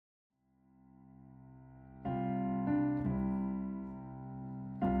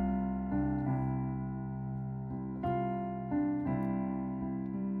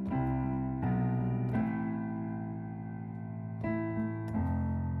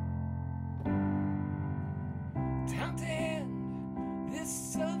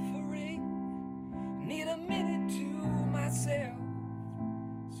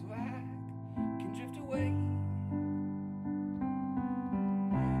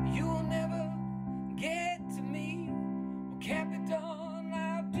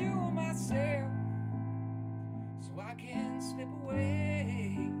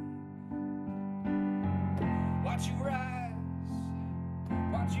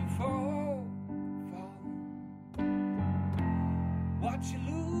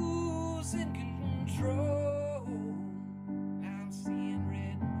losing control. I'm seeing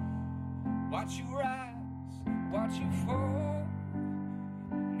red. Watch you rise, watch you fall.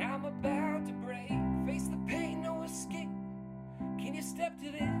 And I'm about to break. Face the pain, no escape. Can you step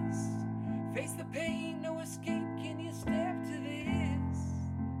to this? Face the pain, no escape. Can you step to this?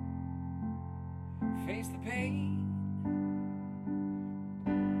 Face the pain.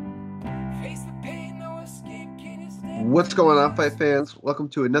 Face the pain, no escape. Can you step What's to going on, this? fight fans? Welcome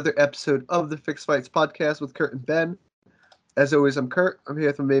to another episode of the Fixed Fights podcast with Kurt and Ben. As always, I'm Kurt. I'm here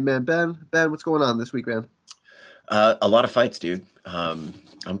with my main man, Ben. Ben, what's going on this week, man? A lot of fights, dude. I'm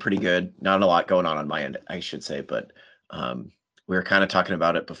pretty good. Not a lot going on my end, I should say, but we were kind of talking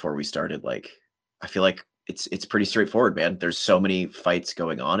about it before we started. Like, I feel like it's pretty straightforward, man. There's so many fights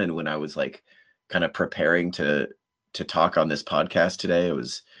going on, and when I was like kind of preparing to talk on this podcast today, I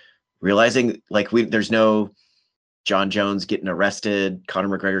was realizing like there's no John Jones getting arrested,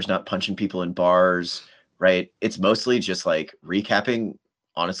 Conor McGregor's not punching people in bars, right? It's mostly just like recapping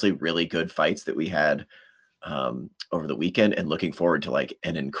honestly really good fights that we had over the weekend and looking forward to like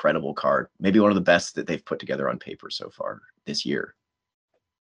an incredible card, maybe one of the best that they've put together on paper so far this year.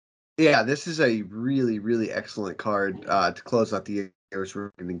 Yeah, this is a really, really excellent card to close out the year, which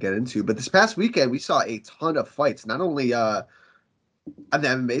we're going to get into. But this past weekend, we saw a ton of fights, not only on the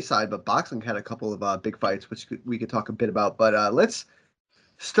MMA side, but boxing had a couple of big fights, which we could talk a bit about. But let's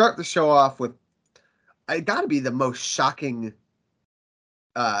start the show off with, it got to be the most shocking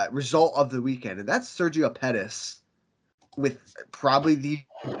result of the weekend, and that's Sergio Pettis with probably the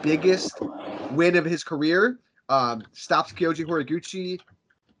biggest win of his career. Stops Kyoji Horiguchi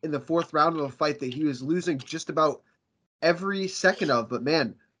in the fourth round of a fight that he was losing just about every second of. But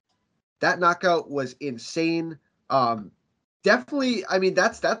man, that knockout was insane. Definitely, I mean,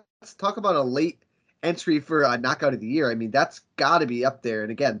 that's talk about a late entry for a knockout of the year. I mean, that's got to be up there.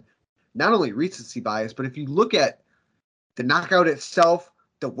 And again, not only recency bias, but if you look at the knockout itself,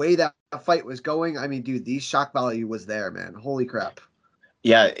 the way that fight was going, I mean, dude, the shock value was there, man. Holy crap.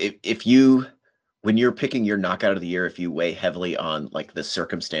 Yeah, if you when you're picking your knockout of the year, if you weigh heavily on like the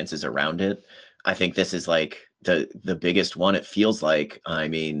circumstances around it, I think this is like the biggest one. It feels like, I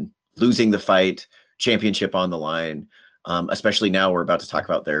mean, losing the fight, championship on the line, especially now we're about to talk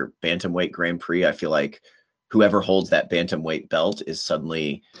about their bantamweight Grand Prix. I feel like whoever holds that bantamweight belt is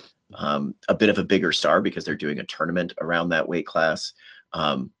suddenly a bit of a bigger star because they're doing a tournament around that weight class.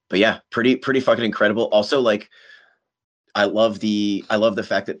 But yeah, pretty fucking incredible. Also, like, I love the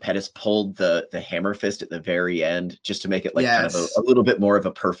fact that Pettis pulled the hammer fist at the very end just to make it like kind of a little bit more of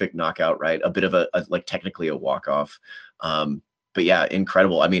a perfect knockout, right? A bit of a like technically a walk off. But yeah,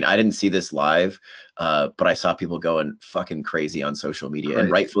 incredible. I mean, I didn't see this live, but I saw people going fucking crazy on social media,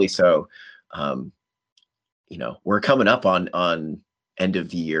 and rightfully so. You know, we're coming up on end of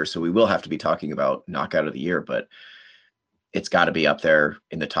the year, so we will have to be talking about knockout of the year, but it's got to be up there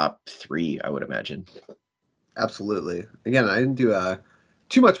in the top 3, I would imagine. Absolutely. Again, I didn't do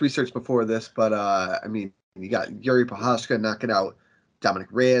too much research before this, but I mean, you got Yuri Prochazka knocking out Dominic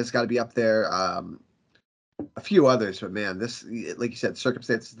Reyes, got to be up there. A few others, but man, this, like you said,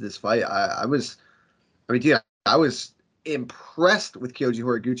 circumstances of this fight, I was impressed with Kyoji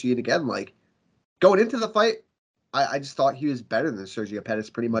Horiguchi, and again, like going into the fight, I just thought he was better than Sergio Pettis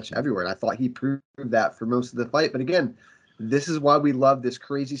pretty much everywhere, and I thought he proved that for most of the fight. But again, this is why we love this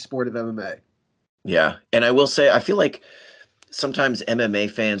crazy sport of MMA. Yeah, and I will say, I feel like sometimes MMA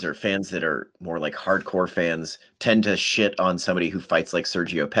fans or fans that are more like hardcore fans tend to shit on somebody who fights like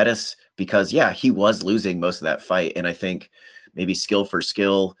Sergio Pettis because, yeah, he was losing most of that fight. And I think maybe skill for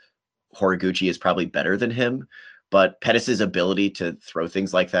skill, Horiguchi is probably better than him. But Pettis's ability to throw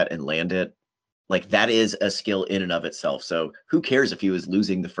things like that and land it, like that is a skill in and of itself. So who cares if he was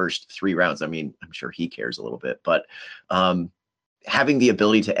losing the first 3 rounds? I mean, I'm sure he cares a little bit, but having the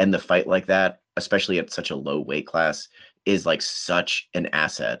ability to end the fight like that, especially at such a low weight class, is like such an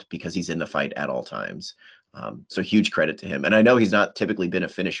asset because he's in the fight at all times. So huge credit to him. And I know he's not typically been a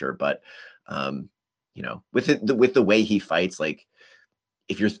finisher, but you know, with the way he fights, like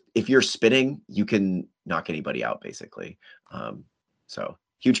if you're spinning, you can knock anybody out basically. So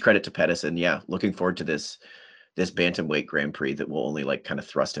huge credit to Pettis, and yeah, looking forward to this bantamweight Grand Prix that will only like kind of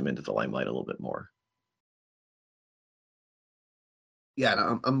thrust him into the limelight a little bit more.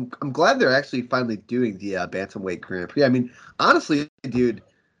 Yeah, I'm glad they're actually finally doing the bantamweight Grand Prix. I mean, honestly, dude,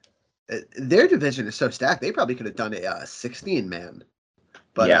 their division is so stacked. They probably could have done a 16 man.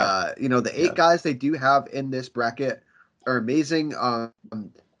 But yeah, you know, the 8 guys they do have in this bracket are amazing. We're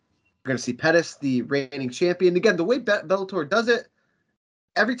going to see Pettis, the reigning champion. Again, the way Bellator does it,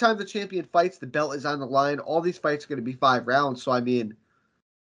 every time the champion fights, the belt is on the line. All these fights are going to be 5 rounds. So I mean,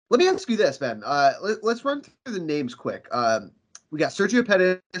 Let me ask you this, Ben. Let's run through the names quick. We got Sergio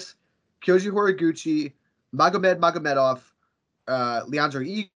Pettis, Kyoji Horiguchi, Magomed Magomedov, Leandro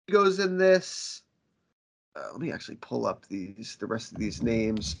Ego's in this. Let me actually pull up the rest of these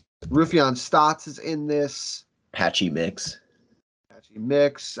names. Rufian Stotts is in this. Patchy Mix.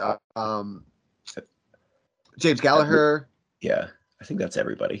 James Gallagher. Yeah, I think that's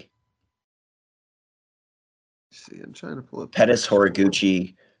everybody. Let's see, I'm trying to pull up Pettis,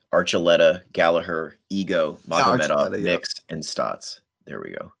 Horiguchi, Archuleta, Gallagher, Ego, Magomedov, Archuleta, Mix, and Stotts. There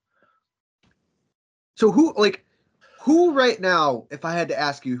we go. So who right now, if I had to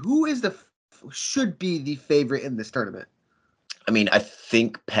ask you, who is should be the favorite in this tournament? I mean, I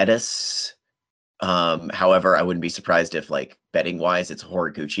think Pettis. However, I wouldn't be surprised if, like, betting wise, it's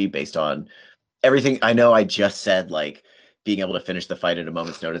Horiguchi based on everything. I know I just said, like, being able to finish the fight at a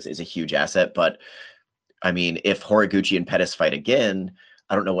moment's notice is a huge asset, but I mean, if Horiguchi and Pettis fight again,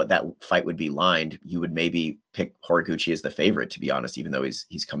 I don't know what that fight would be lined. You would maybe pick Horiguchi as the favorite, to be honest, even though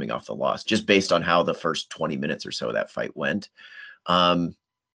he's coming off the loss, just based on how the first 20 minutes or so of that fight went.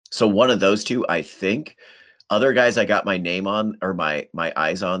 So one of those two, I think. Other guys I got my name on, or my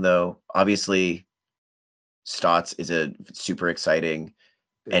eyes on, though, obviously Stotts is a super exciting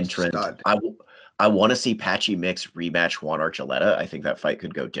entrant. Stud. I want to see Patchy Mix rematch Juan Archuleta. I think that fight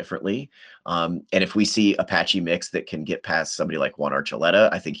could go differently. And if we see a Patchy Mix that can get past somebody like Juan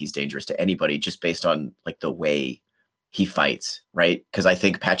Archuleta, I think he's dangerous to anybody just based on, like, the way he fights, right? Because I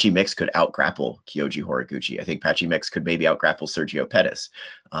think Patchy Mix could out-grapple Kyoji Horiguchi. I think Patchy Mix could maybe out-grapple Sergio Pettis.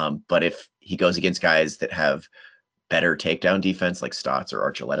 But if he goes against guys that have better takedown defense like Stotts or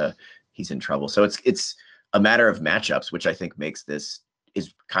Archuleta, he's in trouble. So it's a matter of matchups, which I think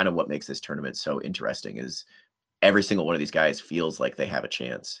is kind of what makes this tournament so interesting, is every single one of these guys feels like they have a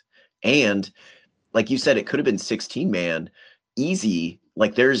chance. And like you said, it could have been 16-man easy.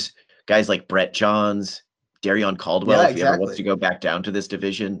 Like, there's guys like Brett Johns, Darion Caldwell, if he ever wants to go back down to this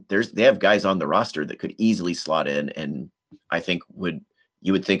division, they have guys on the roster that could easily slot in, and I think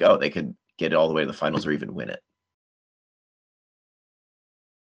you would think, oh, they could get it all the way to the finals or even win it.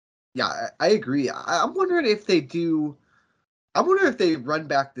 Yeah, I agree. I'm wondering if they do. I wonder if they run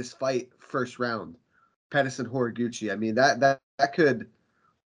back this fight first round, Pettis and Horiguchi. I mean, that could,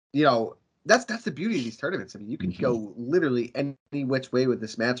 that's the beauty of these tournaments. I mean, you can go literally any which way with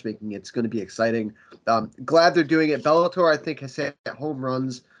this matchmaking. It's going to be exciting. Glad they're doing it. Bellator, I think, has hit home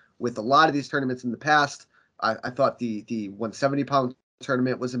runs with a lot of these tournaments in the past. I thought the 170-pound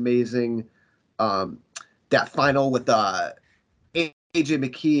tournament was amazing. That final with AJ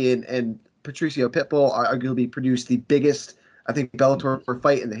McKee and Patricio Pitbull arguably produced the biggest, I think, Bellator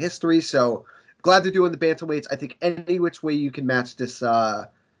fight in the history. So glad they're doing the bantamweights. I think any which way you can match this 8-man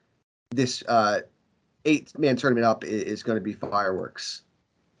tournament up is going to be fireworks.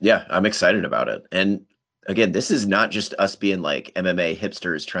 Yeah, I'm excited about it. And again, this is not just us being like MMA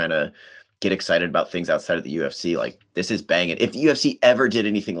hipsters trying to get excited about things outside of the UFC. Like, this is banging. If the UFC ever did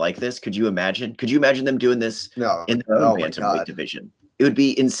anything like this, could you imagine them doing this in their own bantamweight division? It would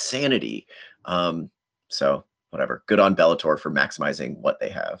be insanity. So whatever. Good on Bellator for maximizing what they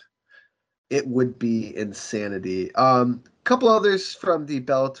have. It would be insanity. Couple others from the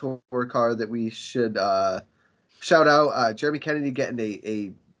Bellator card that we should shout out. Jeremy Kennedy getting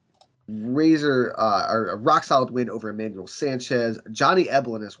a a rock solid win over Emmanuel Sanchez. Johnny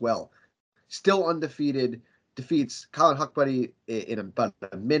Eblen as well, still undefeated, defeats Colin Huckbuddy in about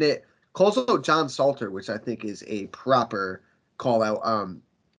a minute. Calls out John Salter, which I think is a proper call out.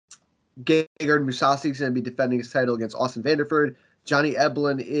 Gegard Mousasi is going to be defending his title against Austin Vanderford. Johnny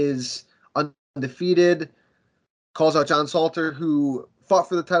Eblen is undefeated. Calls out John Salter, who fought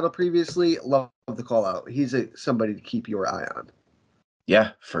for the title previously. Love the call out. He's somebody to keep your eye on.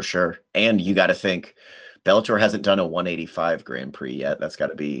 Yeah, for sure. And you got to think, Bellator hasn't done a 185 Grand Prix yet. That's got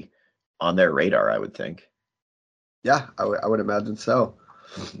to be on their radar, I would think. Yeah, I would imagine so.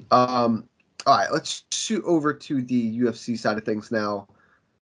 All right, let's shoot over to the UFC side of things now.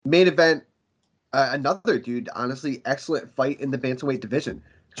 Main event, another dude, honestly, excellent fight in the bantamweight division.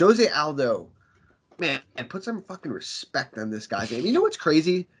 Jose Aldo, man, and put some fucking respect on this guy's name. You know what's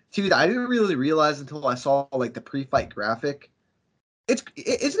crazy, dude? I didn't really realize until I saw like the pre-fight graphic.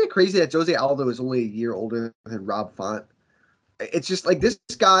 Isn't it crazy that Jose Aldo is only a year older than Rob Font? It's just like this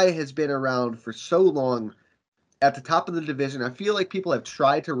guy has been around for so long at the top of the division. I feel like people have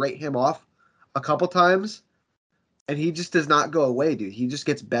tried to write him off a couple times, and he just does not go away, dude. He just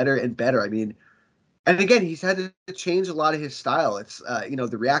gets better and better. I mean, and again, he's had to change a lot of his style. It's,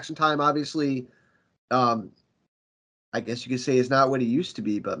 the reaction time, obviously, I guess you could say is not what he used to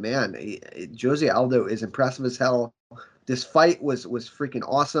be, but man, Jose Aldo is impressive as hell. this fight was freaking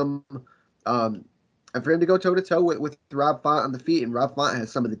awesome. And for him to go toe to toe with Rob Font on the feet, and Rob Font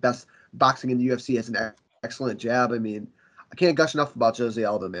has some of the best boxing in the UFC, has an excellent jab. I mean, I can't gush enough about Jose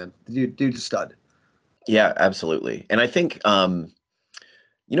Aldo, man. The dude's a stud. Yeah, absolutely. And I think,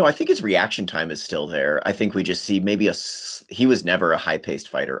 I think his reaction time is still there. I think we just see maybe he was never a high paced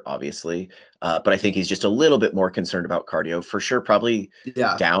fighter, obviously. But I think he's just a little bit more concerned about cardio for sure. Probably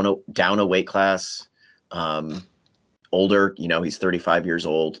down a weight class, older, he's 35 years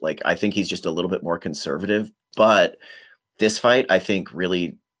old. Like, I think he's just a little bit more conservative, but this fight, I think,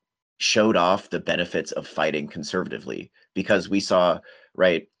 really showed off the benefits of fighting conservatively, because we saw,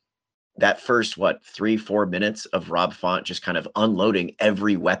 right, that first 3-4 minutes of Rob Font just kind of unloading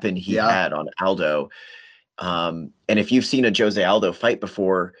every weapon he had on Aldo. And if you've seen a Jose Aldo fight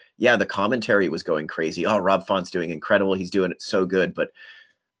before, the commentary was going crazy. Oh, Rob Font's doing incredible. He's doing it so good. But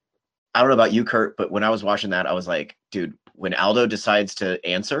I don't know about you, Kurt, but when I was watching that, I was like, dude, when Aldo decides to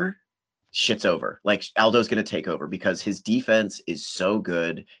answer, shit's over. Like, Aldo's going to take over, because his defense is so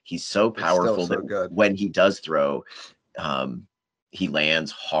good. He's so powerful that when he does throw, he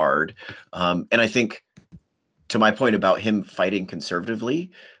lands hard. And I think, to my point about him fighting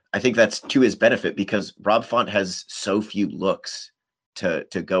conservatively, I think that's to his benefit, because Rob Font has so few looks to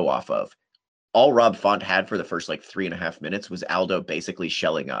go off of. All Rob Font had for the first 3.5 minutes was Aldo basically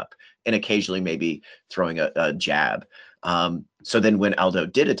shelling up and occasionally maybe throwing a jab. So then when Aldo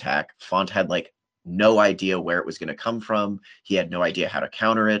did attack, Font had no idea where it was going to come from. He had no idea how to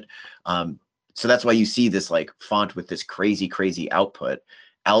counter it. So that's why you see this Font with this crazy output,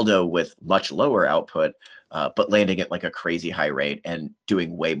 Aldo with much lower output, but landing at a crazy high rate and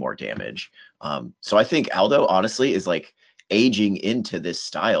doing way more damage. So I think Aldo honestly is aging into this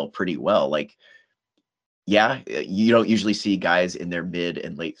style pretty well. You don't usually see guys in their mid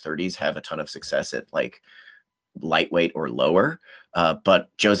and late 30s have a ton of success at lightweight or lower. But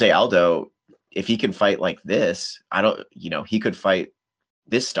Jose Aldo, if he can fight like this, he could fight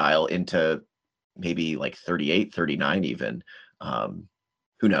this style into maybe 38, 39 even.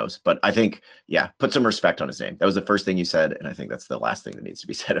 Who knows? But I think, put some respect on his name. That was the first thing you said, and I think that's the last thing that needs to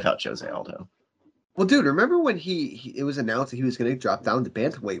be said about Jose Aldo. Well, dude, remember when it was announced that he was going to drop down to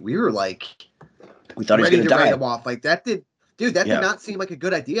bantamweight? We were we thought he was going to die. Write him off. That did not seem like a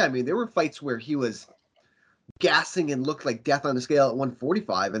good idea. I mean, there were fights where he was gassing and looked like death on the scale at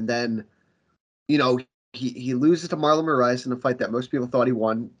 145, and then, he loses to Marlon Moraes in a fight that most people thought he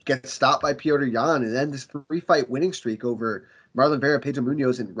won, gets stopped by Petr Yan, and then this 3-fight winning streak over Marlon Vera, Pedro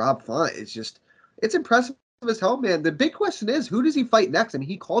Munoz, and Rob Font is it's impressive as hell, man. The big question is, who does he fight next? I mean,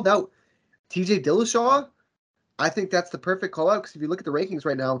 he called out TJ Dillashaw. I think that's the perfect call out, because if you look at the rankings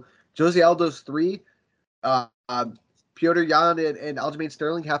right now, Jose Aldo's 3, Petr Yan and Aljamain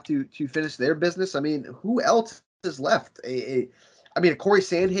Sterling have to finish their business. I mean, who else is left? A Corey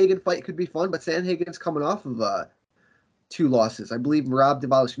Sandhagen fight could be fun, but Sandhagen's coming off of 2 losses. I believe Merab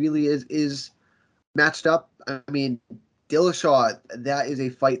Dvalishvili is matched up. I mean, Dillashaw, that is a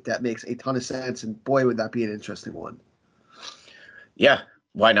fight that makes a ton of sense, and boy, would that be an interesting one. Yeah,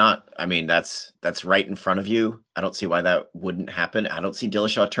 why not? I mean, that's right in front of you. I don't see why that wouldn't happen. I don't see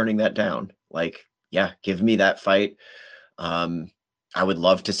Dillashaw turning that down. Give me that fight. I would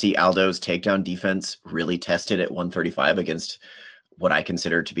love to see Aldo's takedown defense really tested at 135 against what I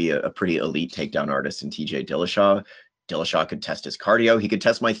consider to be a pretty elite takedown artist in TJ Dillashaw. Dillashaw could test his cardio. He could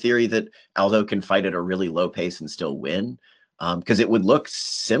test my theory that Aldo can fight at a really low pace and still win, because it would look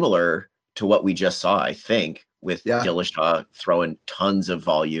similar to what we just saw, I think, with Dillashaw throwing tons of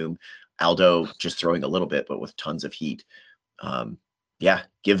volume, Aldo just throwing a little bit, but with tons of heat.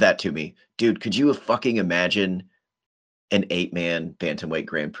 Give that to me. Dude, could you fucking imagine an 8-man bantamweight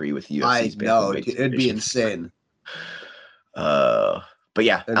Grand Prix with UFC's bantamweight? I know, it'd be insane. But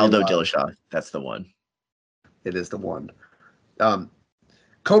Aldo Dillashaw, that's the one. It is the one.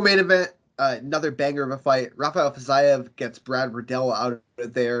 Co-main event, another banger of a fight. Rafael Fiziev gets Brad Riddell out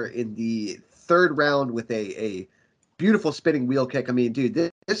of there in the 3rd round with a beautiful spinning wheel kick. I mean,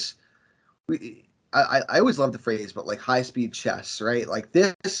 dude, I always love the phrase, but high-speed chess, right?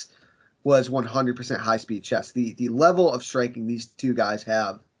 This was 100% high-speed chess. The level of striking these two guys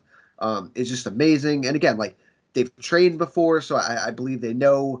have is just amazing. And again, they've trained before, so I believe they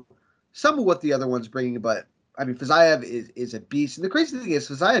know some of what the other one's bringing, but I mean, Fiziev is a beast. And the crazy thing is,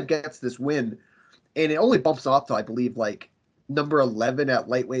 Fiziev gets this win, and it only bumps off to, I believe, number 11 at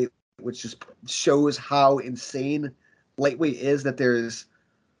lightweight, which just shows how insane lightweight is, that there's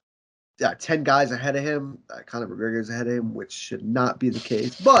 10 guys ahead of him. Conor McGregor's ahead of him, which should not be the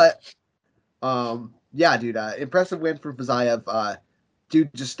case. But, impressive win for Fiziev.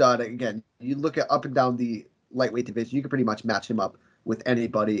 Dude just, again, you look at up and down the lightweight division. You can pretty much match him up with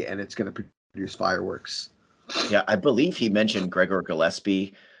anybody, and it's going to produce fireworks. Yeah, I believe he mentioned Gregor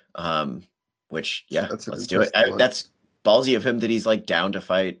Gillespie, which let's do it. That's ballsy of him that he's like down to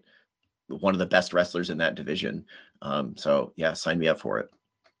fight one of the best wrestlers in that division. So yeah, sign me up for it.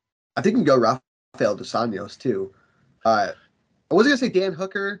 I think you can go Rafael dos Anjos too. I wasn't gonna say Dan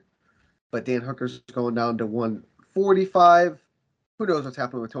Hooker, but Dan Hooker's going down to 145. Who knows what's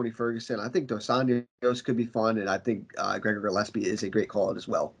happening with Tony Ferguson? I think Dos Anjos could be fun, and I think Gregor Gillespie is a great call as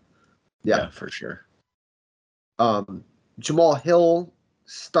well. Yeah, for sure. Jamal Hill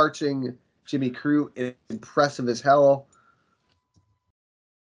starching Jimmy Crute, impressive as hell.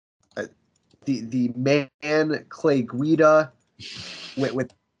 The man Clay Guida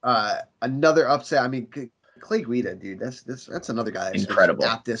with another upset. I mean, Clay Guida, dude, that's another guy that's incredible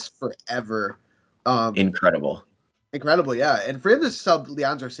at this forever. Incredible, yeah. And for him to sub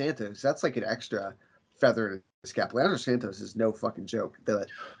Leandro Santos, that's like an extra feather in his cap. Leandro Santos is no fucking joke.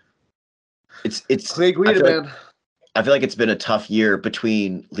 It's Clay Guida, man. I feel like it's been a tough year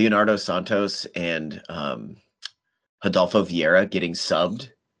between Leonardo Santos and Rodolfo Vieira getting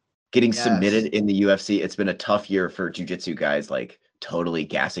submitted in the UFC. It's been a tough year for jiu-jitsu guys, like totally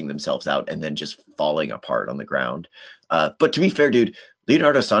gassing themselves out and then just falling apart on the ground. But to be fair, dude,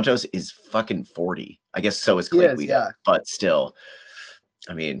 Leonardo Santos is fucking 40. I guess so is Clay Guida. Yeah. But still,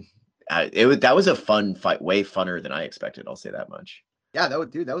 I mean, that was a fun fight, way funner than I expected. I'll say that much. Yeah, that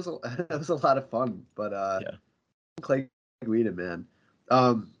was a lot of fun. But yeah. Clay Guida, man.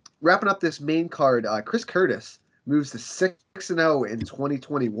 Wrapping up this main card, Chris Curtis moves to 6-0 in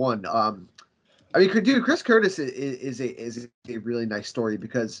 2021. I mean, dude, Chris Curtis is a really nice story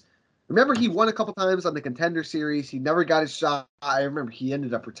because remember he won a couple times on the Contender Series. He never got his shot. I remember he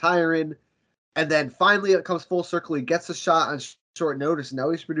ended up retiring, and then finally it comes full circle. He gets a shot on short notice, and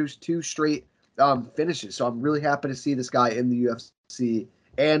now he's produced 2 straight finishes. So I'm really happy to see this guy in the UFC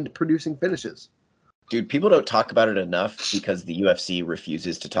and producing finishes. Dude, people don't talk about it enough because the UFC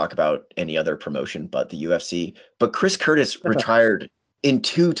refuses to talk about any other promotion but the UFC. But Chris Curtis retired in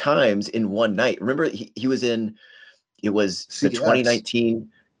 2 times in one night. Remember, he was in, it was CDX. The 2019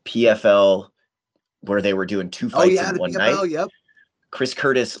 PFL where they were doing 2 fights in one PFL, night. Yep. Chris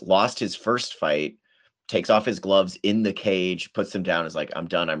Curtis lost his first fight, takes off his gloves in the cage, puts them down, is like, I'm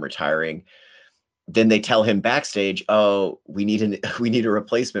done, I'm retiring. Then they tell him backstage, oh, we need a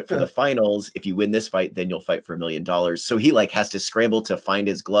replacement for the finals. If you win this fight, then you'll fight for $1 million. So he like has to scramble to find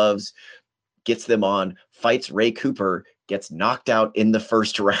his gloves, gets them on, fights Ray Cooper, gets knocked out in the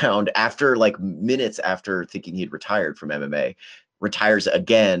first round after like minutes after thinking he'd retired from MMA, retires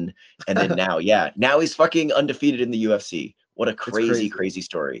again. And then now he's fucking undefeated in the UFC. What a crazy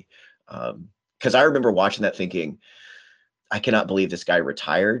story. Because I remember watching that thinking, I cannot believe this guy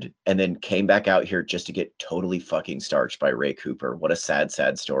retired and then came back out here just to get totally fucking starched by Ray Cooper. What a sad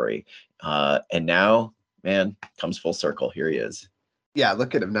story. And now, man, comes full circle. Here he is. Yeah,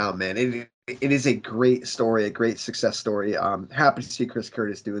 look at him now, man. It is a great story, a great success story. Happy to see Chris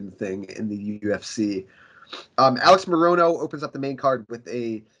Curtis doing the thing in the UFC. Alex Morono opens up the main card with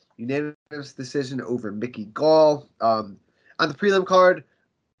a unanimous decision over Mickey Gall. On the prelim card,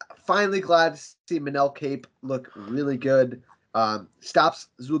 finally glad to see Manel Kape look really good. Stops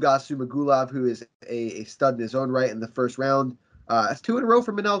Zulgas Sumagulov, who is a stud in his own right in the first round. That's 2 in a row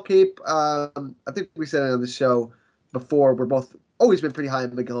for Manel Kape. I think we said it on the show before. We're both always been pretty high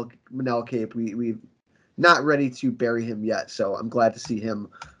on Manel Kape. We've not ready to bury him yet, so I'm glad to see him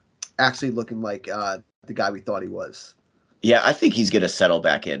actually looking like the guy we thought he was. Yeah, I think he's going to settle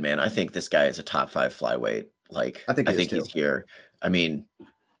back in, man. I think this guy is a top 5 flyweight. Like, I think he's here. I mean,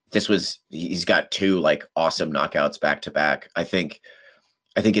 he's got 2 like awesome knockouts back to back. I think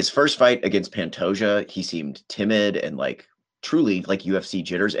his first fight against Pantoja, he seemed timid and like truly like UFC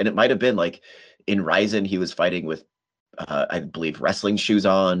jitters. And it might've been like in Ryzen, he was fighting with, I believe wrestling shoes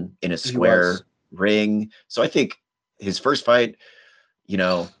on in a square ring. So I think his first fight, you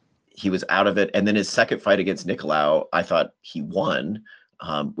know, he was out of it. And then his second fight against Nicolau, I thought he won.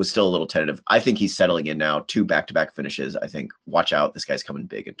 Was still a little tentative. I think he's settling in now. 2 back-to-back finishes. I think, watch out, this guy's coming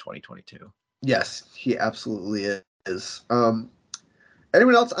big in 2022. Yes, he absolutely is.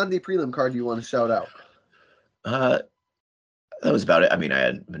 Anyone else on the prelim card you want to shout out? That was about it. I mean, I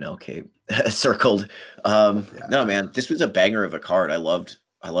had Manel Kape circled. No, man, this was a banger of a card. I loved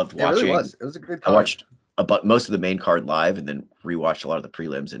watching. It really was. It was a good card. I watched most of the main card live and then rewatched a lot of the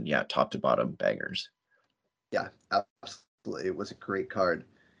prelims, and yeah, top to bottom bangers. Yeah, absolutely. It was a great card.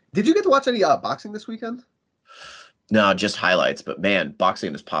 Did you get to watch any boxing this weekend? No, just highlights. But man,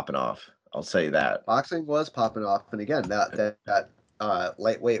 boxing is popping off. I'll say that. Boxing was popping off, and again, that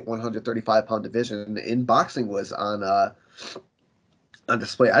lightweight 135-pound division in boxing was on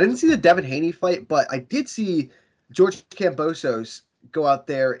display. I didn't see the Devin Haney fight, but I did see George Kambosos go out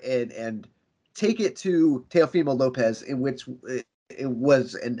there and take it to Teofimo Lopez, in which it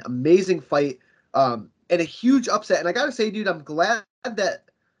was an amazing fight and a huge upset. And I got to say, dude, I'm glad that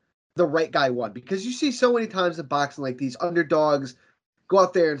the right guy won, because you see so many times in boxing, like, these underdogs go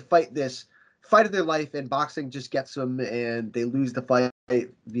out there and fight this fight of their life, and boxing just gets them and they lose the fight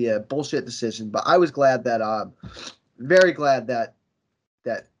via bullshit decision. But I was glad that, very glad that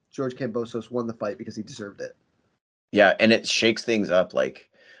George Kambosos won the fight, because he deserved it. Yeah, and it shakes things up. Like,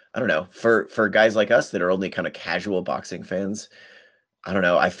 I don't know, for guys like us that are only kind of casual boxing fans, I don't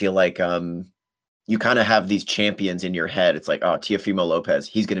know, I feel like you kind of have these champions in your head. It's like, oh, Teofimo Lopez,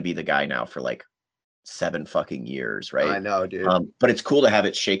 he's going to be the guy now for like 7 fucking years, right? I know, dude. But it's cool to have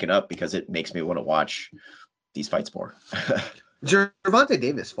it shaken up, because it makes me want to watch these fights more. Gervonta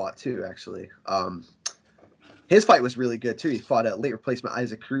Davis fought too, actually. His fight was really good too. He fought a late replacement,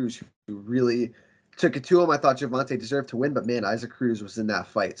 Isaac Cruz, who really took it to him. I thought Gervonta deserved to win, but man, Isaac Cruz was in that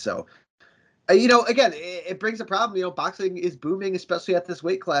fight. So, again, it brings a problem. Boxing is booming, especially at this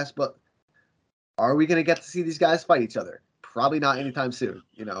weight class, but are we going to get to see these guys fight each other? Probably not anytime soon,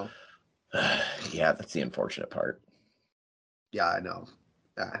 Yeah, that's the unfortunate part. Yeah, I know.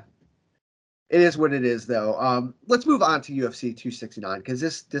 It is what it is, though. Let's move on to UFC 269, because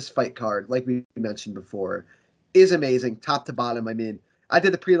this fight card, like we mentioned before, is amazing, top to bottom. I mean, I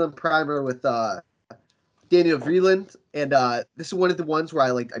did the prelim primer with Daniel Vreeland, and this is one of the ones where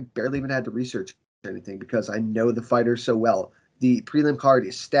I barely even had to research anything, because I know the fighters so well. The prelim card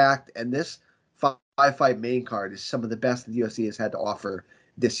is stacked, and this 5-fight main card is some of the best the UFC has had to offer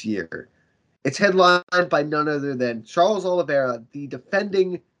this year. It's headlined by none other than Charles Oliveira, the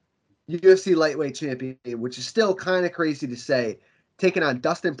defending UFC lightweight champion, which is still kind of crazy to say, taking on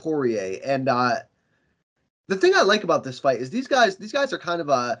Dustin Poirier. And the thing I like about this fight is these guys are kind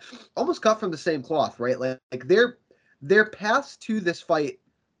of almost cut from the same cloth, right? Like their paths to this fight,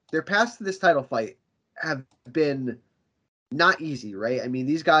 their paths to this title fight have been not easy, right? I mean,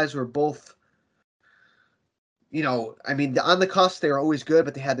 these guys were both, on the cusp, they were always good,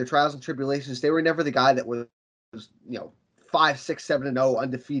 but they had their trials and tribulations. They were never the guy that was 5, 6, 7-0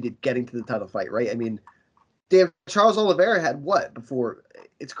 undefeated getting to the title fight, right? I mean, Charles Oliveira had what before?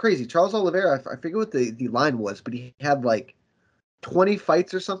 It's crazy. Charles Oliveira, I forget what the line was, but he had like 20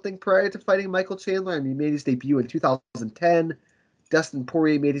 fights or something prior to fighting Michael Chandler. I mean, he made his debut in 2010. Dustin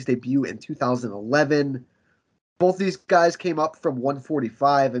Poirier made his debut in 2011. Both these guys came up from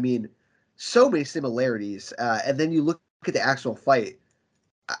 145. I mean, so many similarities. And then you look at the actual fight.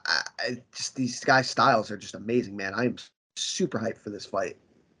 Just these guys' styles are just amazing, man. I'm super hyped for this fight.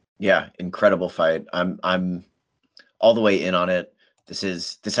 Yeah, incredible fight. I'm all the way in on it. This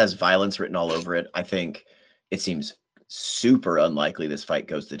has violence written all over it. I think it seems super unlikely this fight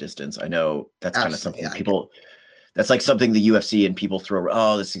goes the distance. I know that's kind of something that's like something the UFC and people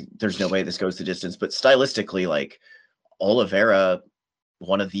throw, there's no way this goes the distance. But stylistically, like, Oliveira,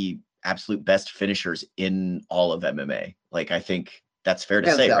 one of the absolute best finishers in all of MMA. Like, I think that's fair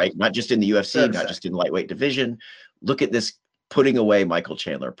to say, right? Not just in the UFC, not just in lightweight division. Look at this, putting away Michael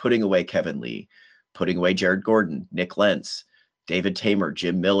Chandler, putting away Kevin Lee, putting away Jared Gordon, Nick Lentz, David Tamer,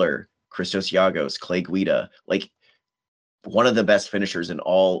 Jim Miller, Christos Giagos, Clay Guida. Like, one of the best finishers in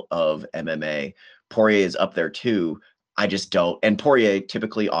all of MMA. Poirier is up there too. I just don't. And Poirier,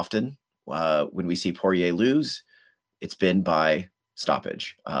 typically, often, when we see Poirier lose, it's been by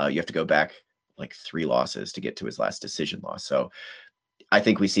stoppage. You have to go back like 3 losses to get to his last decision loss. So I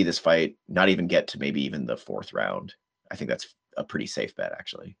think we see this fight not even get to maybe even the 4th round. I think that's a pretty safe bet,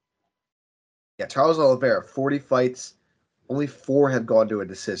 actually. Yeah, Charles Oliveira, 40 fights, only 4 have gone to a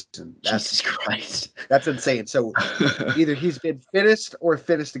decision. Jesus Christ. That's insane. So either he's been finished or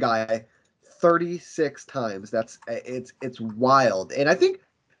finished a guy 36 times. It's wild. And I think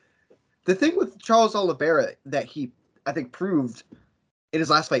the thing with Charles Oliveira that I think proved in his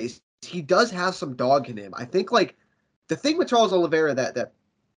last fight is he does have some dog in him. I think, like, the thing with Charles Oliveira that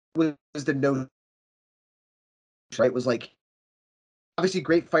was the no, right, was like, obviously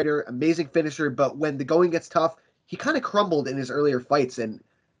great fighter, amazing finisher, but when the going gets tough, he kind of crumbled in his earlier fights. And,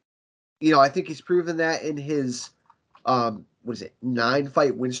 I think he's proven that in his,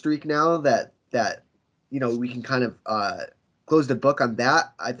 9-fight win streak now that we can kind of close the book on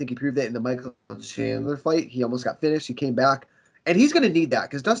that. I think he proved that in the Michael Chandler fight. He almost got finished. He came back. And he's going to need that,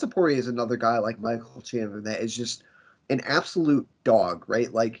 because Dustin Poirier is another guy like Michael Chandler that is just an absolute dog,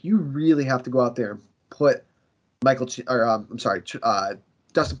 right? Like, you really have to go out there and put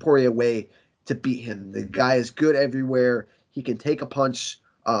Dustin Poirier away to beat him. The guy is good everywhere. He can take a punch.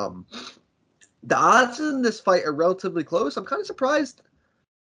 The odds in this fight are relatively close. I'm kind of surprised.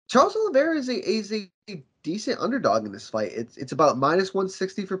 Charles Oliveira is a decent underdog in this fight. It's about minus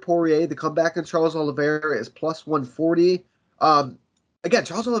 160 for Poirier. The comeback on Charles Oliveira is plus 140. Again,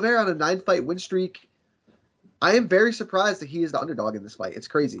 Charles Oliveira on a 9-fight win streak. I am very surprised that he is the underdog in this fight. It's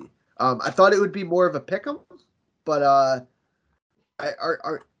crazy. I thought it would be more of a pick'em, but are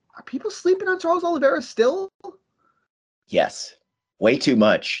people sleeping on Charles Oliveira still? Yes, way too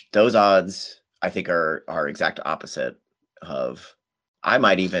much. Those odds, I think, are exact opposite of. I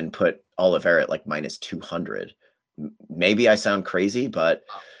might even put Oliveira at like minus 200. Maybe I sound crazy, but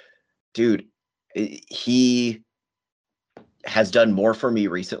dude, he has done more for me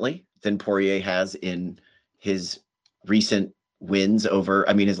recently than Poirier has in his recent wins over.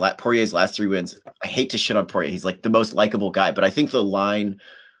 I mean, Poirier's last 3 wins. I hate to shit on Poirier. He's like the most likable guy, but I think the line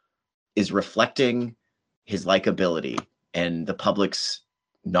is reflecting his likability and the public's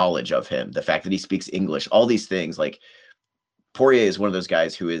knowledge of him, the fact that he speaks English, all these things. Like, Poirier is one of those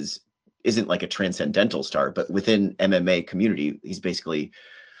guys who isn't like a transcendental star, but within MMA community, he's basically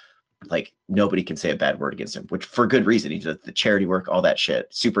like nobody can say a bad word against him, which for good reason. He does the charity work, all that shit.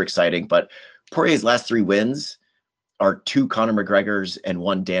 Super exciting. But Poirier's last 3 wins are 2 Conor McGregors and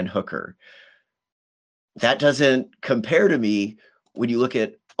 1 Dan Hooker. That doesn't compare to me when you look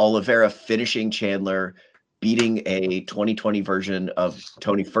at Oliveira finishing Chandler, beating a 2020 version of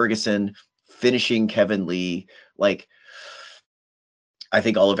Tony Ferguson, finishing Kevin Lee. Like, I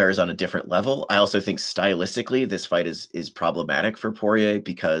think Oliveira's on a different level. I also think stylistically, this fight is problematic for Poirier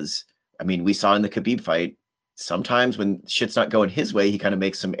because, I mean, we saw in the Khabib fight, sometimes when shit's not going his way, he kind of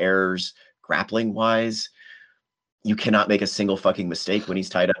makes some errors grappling wise. You cannot make a single fucking mistake when he's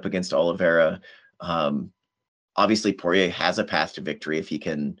tied up against Oliveira. Obviously, Poirier has a path to victory if he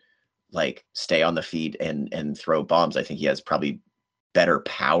can like stay on the feet and throw bombs. I think he has probably better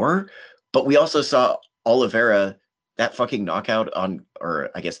power. But we also saw Oliveira, that fucking knockout on, or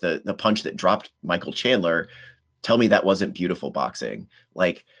I guess the punch that dropped Michael Chandler, tell me that wasn't beautiful boxing.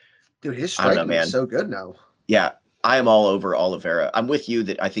 Like, dude, his striking is so good now. Yeah, I am all over Oliveira. I'm with you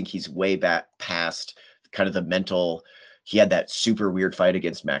that I think he's way back past kind of the mental. He had that super weird fight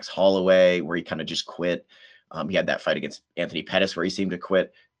against Max Holloway where he kind of just quit. He had that fight against Anthony Pettis where he seemed to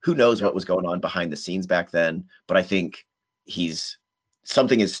quit. Who knows what was going on behind the scenes back then? But I think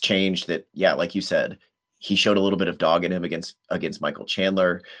something has changed that, yeah, like you said, he showed a little bit of dog in him against Michael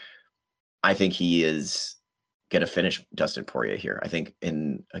Chandler. I think he is going to finish Dustin Poirier here. I think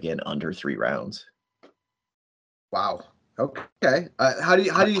again, under 3 rounds. Wow. Okay. How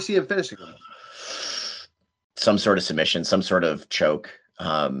do you see him finishing him? Some sort of submission, some sort of choke.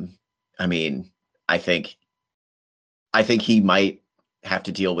 I mean, I think he might have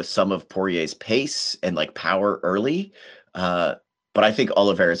to deal with some of Poirier's pace and like power early. But I think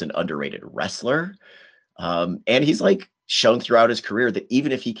Oliveira is an underrated wrestler. And he's like shown throughout his career that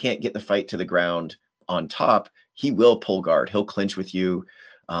even if he can't get the fight to the ground on top, he will pull guard. He'll clinch with you.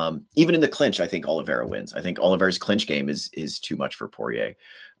 Even in the clinch, I think Oliveira wins. I think Oliveira's clinch game is too much for Poirier.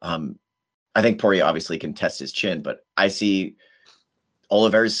 I think Poirier obviously can test his chin, but I see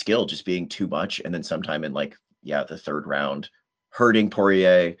Oliveira's skill just being too much. And then sometime in like, yeah, the 3rd round, hurting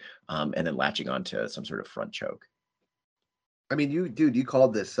Poirier, and then latching onto some sort of front choke. I mean, you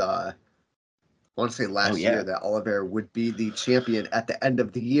called this, I want to say last year that Oliveira would be the champion at the end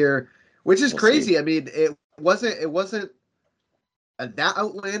of the year, which is crazy. See. I mean, it wasn't that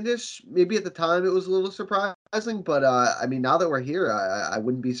outlandish. Maybe at the time it was a little surprising, but I mean, now that we're here, I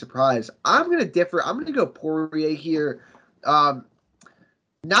wouldn't be surprised. I'm going to differ. I'm going to go Poirier here.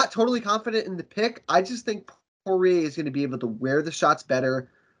 Not totally confident in the pick. I just think Poirier is going to be able to wear the shots better.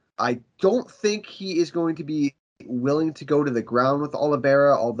 I don't think he is going to be willing to go to the ground with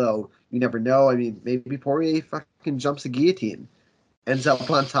Oliveira, although you never know. I mean, maybe Poirier fucking jumps the guillotine, ends up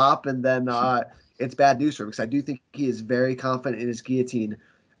on top, and then it's bad news for him because I do think he is very confident in his guillotine.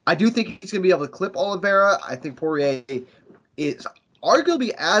 I do think he's going to be able to clip Oliveira. I think Poirier is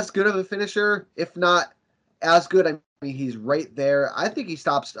arguably as good of a finisher, if not as good. I mean, he's right there. I think he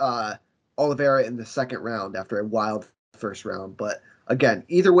stops Oliveira in the 2nd round after a wild 1st round. But again,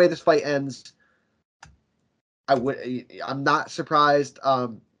 either way this fight ends, I'm not surprised.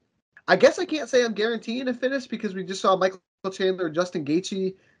 I guess I can't say I'm guaranteeing a finish because we just saw Michael Chandler and Justin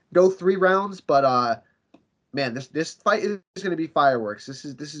Gaethje go 3 rounds. But man, this fight is going to be fireworks. This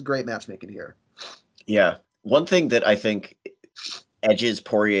is great matchmaking here. Yeah, one thing that I think edges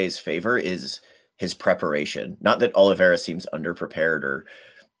Poirier's favor is his preparation. Not that Oliveira seems underprepared or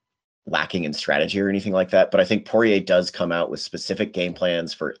lacking in strategy or anything like that, but I think Poirier does come out with specific game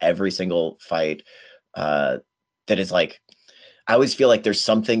plans for every single fight. That is like, I always feel like there's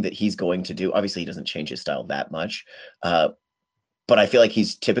something that he's going to do. Obviously, he doesn't change his style that much, but I feel like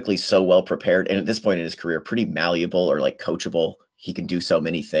he's typically so well prepared, and at this point in his career, pretty malleable or like coachable. He can do so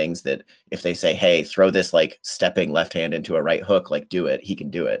many things that if they say, "Hey, throw this like stepping left hand into a right hook, like do it," he can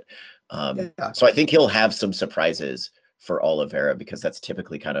do it. Yeah. So I think he'll have some surprises for Oliveira because that's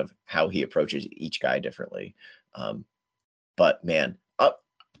typically kind of how he approaches each guy differently. But man,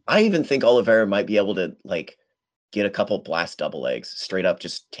 I even think Oliveira might be able to like get a couple blast double legs straight up,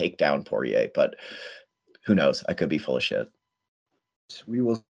 just take down Poirier. But who knows? I could be full of shit. We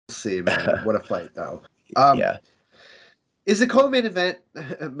will see, man. What a fight, though. Yeah. Is the co-main event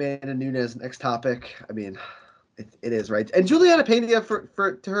Amanda Nunes next topic? I mean, it is, right? And Juliana Pena, for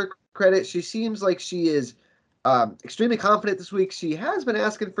to her credit, she seems like she is extremely confident this week. She has been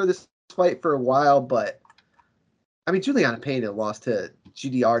asking for this fight for a while, but I mean, Juliana Pena lost to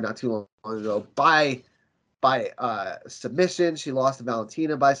GDR not too long ago by submission. She lost to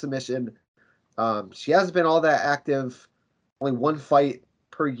Valentina by submission. She hasn't been all that active. Only one fight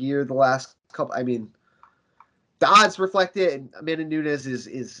per year the last couple. I mean, the odds reflect it. And Amanda Nunes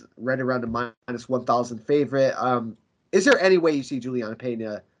is right around a minus 1,000 favorite. Is there any way you see Juliana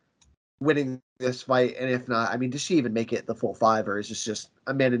Pena winning this fight? And if not, I mean, does she even make it the full 5, or is this just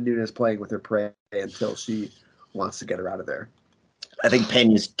Amanda Nunes playing with her prey until she wants to get her out of there? I think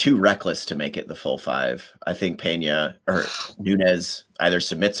Pena's too reckless to make it the full 5. I think Pena or Nunes either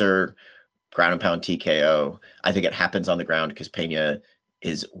submits her, ground and pound TKO. I think it happens on the ground because Pena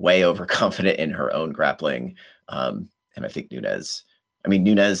is way overconfident in her own grappling. And I think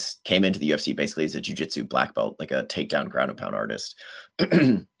Nunes came into the UFC basically as a jiu-jitsu black belt, like a takedown ground and pound artist.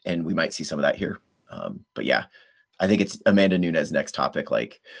 And we might see some of that here. But yeah, I think it's Amanda Nunes next topic.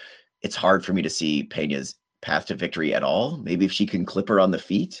 Like, it's hard for me to see Pena's path to victory at all. Maybe if she can clip her on the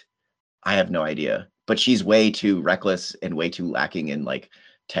feet, I have no idea. But she's way too reckless and way too lacking in like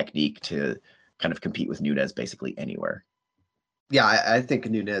technique to kind of compete with Nunes basically anywhere. Yeah, I think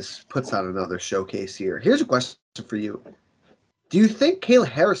Nunes puts on another showcase here. Here's a question for you. Do you think Kayla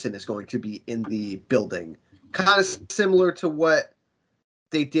Harrison is going to be in the building? Kind of similar to what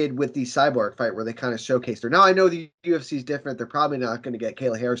they did with the Cyborg fight where they kind of showcased her. Now, I know the UFC is different. They're probably not going to get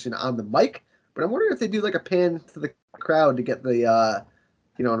Kayla Harrison on the mic, but I'm wondering if they do like a pan to the crowd to get the,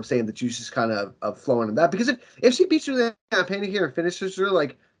 you know what I'm saying, the juices kind of flowing in that. Because if she beats Juliana Pena here and finishes her,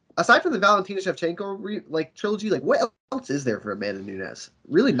 like, aside from the Valentina Shevchenko trilogy, like what else is there for Amanda Nunes?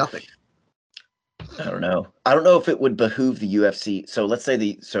 Really nothing. I don't know. I don't know if it would behoove the UFC. So let's say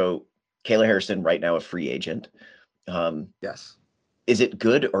Kayla Harrison right now a free agent. Yes. Is it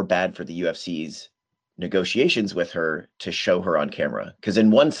good or bad for the UFC's negotiations with her to show her on camera? Because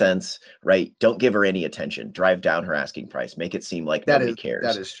in one sense, right, don't give her any attention. Drive down her asking price. Make it seem like nobody cares.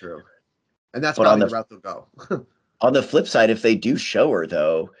 That is true. And that's but probably the route they'll go. On the flip side, if they do show her,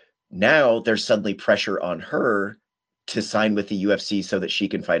 though, now there's suddenly pressure on her to sign with the UFC so that she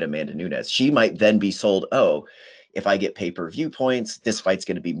can fight Amanda Nunes. She might then be sold, oh, if I get pay-per-view points, this fight's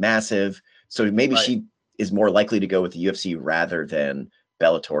going to be massive. So maybe she is more likely to go with the UFC rather than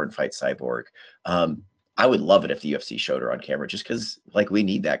Bellator and fight Cyborg. I would love it if the UFC showed her on camera just because, like, we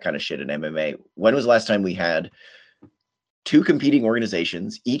need that kind of shit in MMA. When was the last time we had 2 competing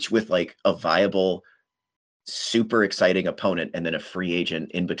organizations, each with, like, a viable, super exciting opponent and then a free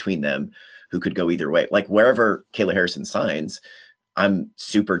agent in between them who could go either way? Like, wherever Kayla Harrison signs, I'm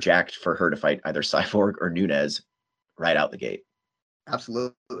super jacked for her to fight either Cyborg or Nunes right out the gate.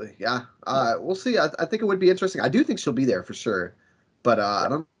 Absolutely. Yeah. We'll see. I think it would be interesting. I do think she'll be there for sure, but I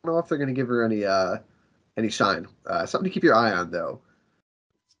don't know if they're going to give her any shine. Something to keep your eye on, though.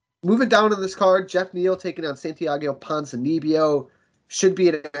 Moving down in this card, Jeff Neal taking on Santiago Ponzinibbio. Should be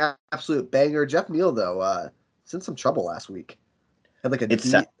an absolute banger. Jeff Neal, though, was in some trouble last week. Had like it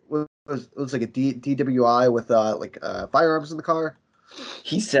was like a DWI with firearms in the car.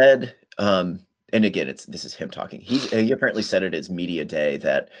 He said, and again, this is him talking. He apparently said at his media day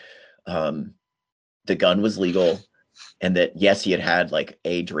that the gun was legal and that yes, he had like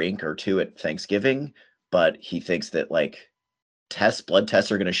a drink or 2 at Thanksgiving, but he thinks that like blood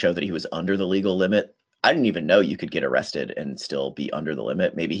tests are going to show that he was under the legal limit. I didn't even know you could get arrested and still be under the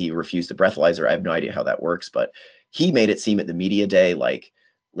limit. Maybe he refused a breathalyzer. I have no idea how that works, but he made it seem at the media day like,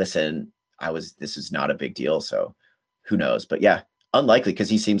 listen, this is not a big deal. So who knows? But yeah, unlikely because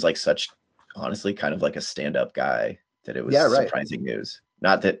he seems like such, honestly, kind of like a stand-up guy that it was surprising news.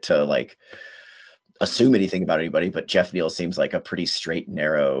 Not that to like assume anything about anybody, but Jeff Neal seems like a pretty straight,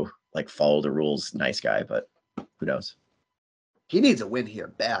 narrow, like follow the rules, nice guy, but who knows? He needs a win here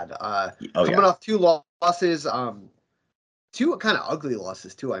bad. Coming off 2 losses, 2 kind of ugly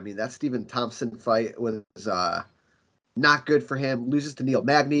losses too. I mean, that Stephen Thompson fight was not good for him. Loses to Neil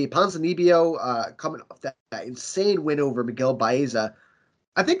Magny. Ponzinibbio coming off that insane win over Miguel Baeza.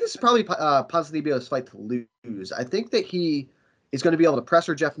 I think this is probably Ponzinibbio's fight to lose. I think that he is going to be able to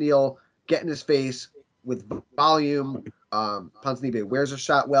pressure Jeff Neal, get in his face with volume. Ponzinibbio wears a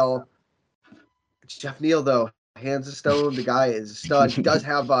shot well. Jeff Neal, though, hands of stone. The guy is a stud. He does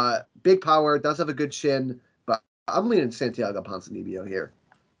have big power, does have a good chin, but I'm leaning Santiago Ponzinibbio here.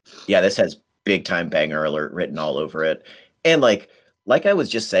 Yeah, this has big time banger alert written all over it. And like I was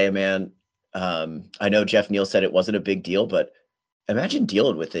just saying, man, I know Jeff Neal said it wasn't a big deal, but imagine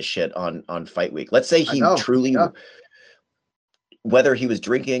dealing with this shit on fight week. Let's say he truly, whether he was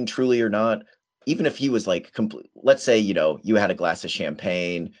drinking truly or not, even if he was like, let's say, you had a glass of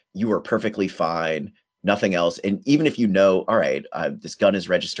champagne, you were perfectly fine, nothing else. And even if all right, this gun is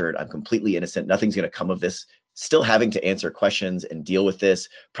registered, I'm completely innocent, nothing's going to come of this, still having to answer questions and deal with this,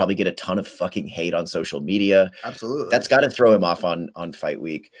 probably get a ton of fucking hate on social media. Absolutely. That's got to throw him off on fight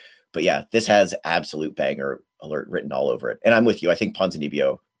week. But yeah, this has absolute banger alert written all over it. And I'm with you. I think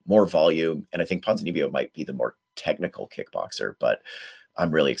Ponzinibbio, more volume, and I think Ponzinibbio might be the more technical kickboxer, but I'm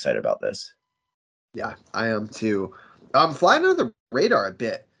really excited about this. Yeah, I am too. Flying under the radar a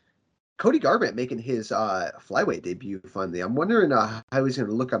bit. Cody Garbrandt making his flyweight debut finally. I'm wondering how he's going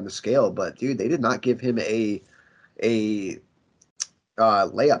to look on the scale, but dude, they did not give him a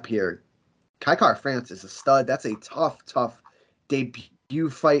layup here. Kai Kara-France is a stud. That's a tough debut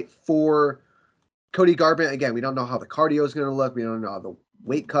fight for Cody Garbrandt. Again, we don't know how the cardio is going to look. We don't know how the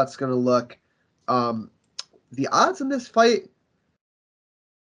weight cut's going to look. The odds in this fight,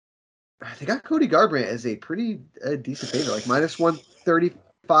 they got Cody Garbrandt as a pretty decent favorite, like minus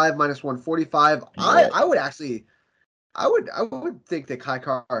 135, minus 145. I would think that Kai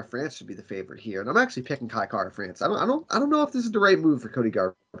Kara-France should be the favorite here, and I'm actually picking Kai Kara-France. I don't know if this is the right move for Cody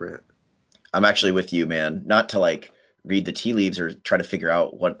Garbrandt. I'm actually with you, man. Not to like read the tea leaves or try to figure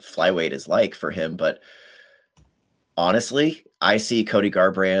out what flyweight is like for him, but honestly, I see Cody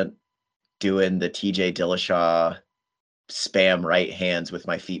Garbrandt doing the TJ Dillashaw spam right hands with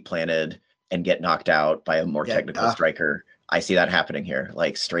my feet planted and get knocked out by a more technical striker. I see that happening here,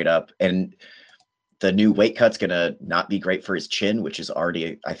 like straight up. And the new weight cut's going to not be great for his chin, which is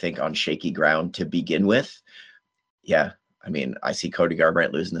already, I think, on shaky ground to begin with. Yeah. I mean, I see Cody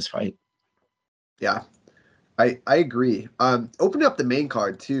Garbrandt losing this fight. Yeah, I agree. Opening up the main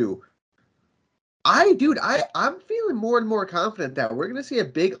card too. I'm feeling more and more confident that we're going to see a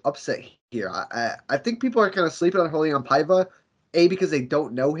big upset here. I think people are kind of sleeping on Raulian Paiva, A, because they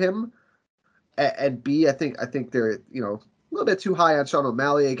don't know him, and B, I think they're a little bit too high on Sean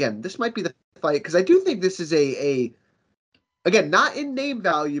O'Malley. Again, this might be the fight because I do think this is again, not in name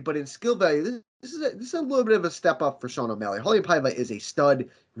value but in skill value. This is a little bit of a step up for Sean O'Malley. Raulian Paiva is a stud,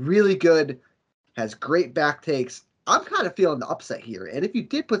 really good, has great back takes. I'm kind of feeling the upset here, and if you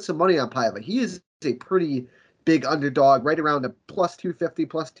did put some money on Paiva, he is a pretty big underdog, right around the plus 250,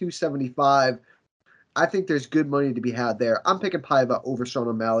 plus 275. I think there's good money to be had there. I'm picking Paiva over Sean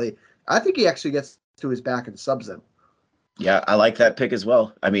O'Malley. I think he actually gets to his back and subs him. Yeah, I like that pick as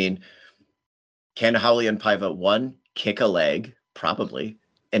well. I mean, can Raulian Paiva, one, kick a leg? Probably.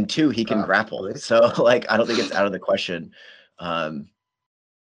 And two, he can grapple. So, like, I don't think it's out of the question.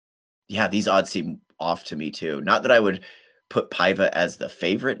 Yeah, these odds seem off to me too. Not that I would put Paiva as the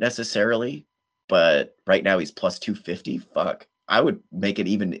favorite necessarily, but right now he's plus 250. Fuck. I would make it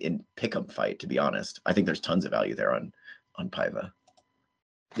even in pick'em fight, to be honest. I think there's tons of value there on Paiva.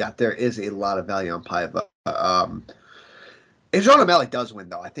 Yeah, there is a lot of value on Paiva. If Sean O'Malley does win,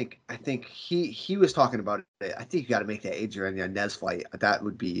 though, I think he was talking about it. I think you got to make that Adrian Yanez fight. That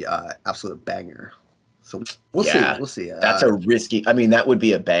would be absolute banger. So we'll see. We'll see. That's a risky. I mean, that would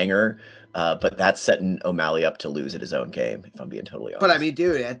be a banger, but that's setting O'Malley up to lose at his own game. If I'm being totally honest. But I mean,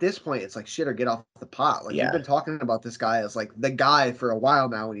 dude, at this point, it's like shit or get off the pot. Like we've been talking about this guy as like the guy for a while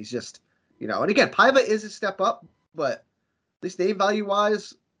now, and he's just, And again, Paiva is a step up, but at least name value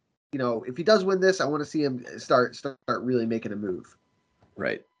wise, if he does win this, I want to see him start really making a move.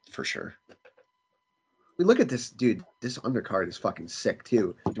 Right, for sure. We look at this, dude. This undercard is fucking sick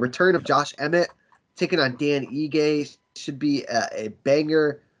too. The return of Josh Emmett taking on Dan Ige should be a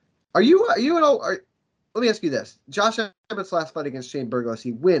banger. Are you at all? Let me ask you this: Josh Emmett's last fight against Shane Burgos,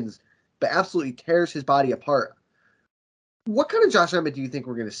 he wins, but absolutely tears his body apart. What kind of Josh Emmett do you think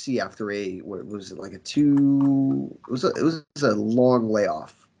we're going to see after what was it, like a 2? It was a long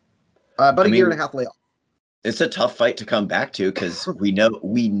layoff. About a year and a half layoff. It's a tough fight to come back to because we know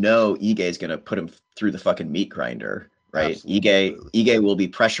Ige is going to put him through the fucking meat grinder, right? Ige will be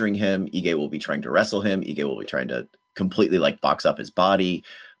pressuring him. Ige will be trying to wrestle him. Ige will be trying to completely like box up his body.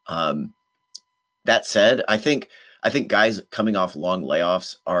 That said, I think I think guys coming off long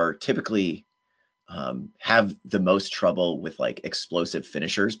layoffs are typically have the most trouble with like explosive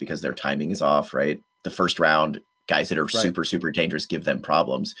finishers because their timing is off, right? The first round, guys that are super, super dangerous give them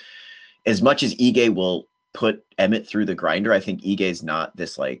problems. As much as Ige will put Emmett through the grinder, I think Ige's not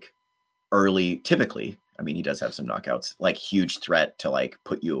this like early, typically. I mean, he does have some knockouts, like huge threat to like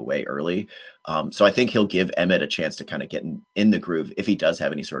put you away early. So I think he'll give Emmett a chance to kind of get in the groove if he does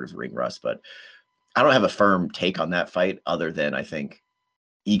have any sort of ring rust. But I don't have a firm take on that fight other than I think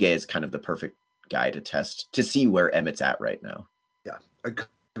Ige is kind of the perfect guy to test to see where Emmett's at right now. Yeah,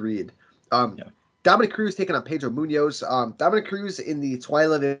 agreed. Dominic Cruz taking on Pedro Munoz. Dominic Cruz in the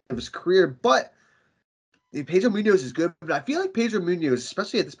twilight of his career, but Pedro Munoz is good. But I feel like Pedro Munoz,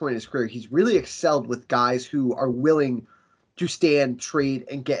 especially at this point in his career, he's really excelled with guys who are willing to stand, trade,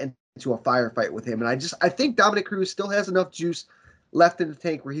 and get into a firefight with him. And I think Dominic Cruz still has enough juice left in the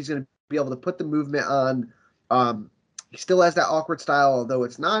tank where he's going to be able to put the movement on. He still has that awkward style, although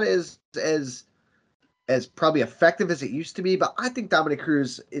it's not as probably effective as it used to be. But I think Dominic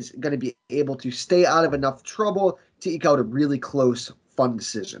Cruz is going to be able to stay out of enough trouble to eke out a really close, fun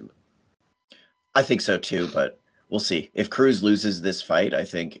decision. I think so too, but we'll see. If Cruz loses this fight, I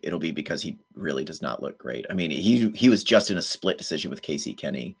think it'll be because he really does not look great. I mean, he was just in a split decision with Casey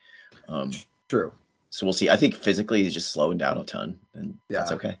Kenny. True. So we'll see. I think physically he's just slowing down a ton, and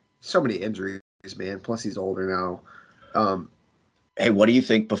that's okay. So many injuries, man. Plus he's older now. Hey, what do you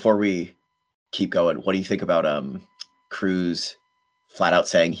think before we keep going? What do you think about Cruz flat out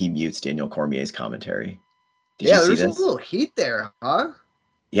saying he mutes Daniel Cormier's commentary? Did you see there's this? A little heat there, huh?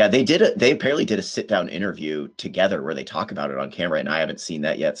 Yeah, they apparently did a sit down interview together where they talk about it on camera, and I haven't seen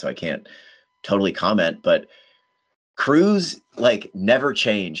that yet, so I can't totally comment. But Cruz, like, never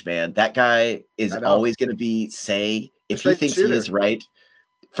change, man. That guy is always going to be if he thinks he is right.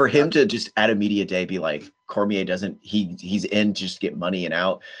 For him to just at a media day be like, Cormier doesn't, he's in just to get money and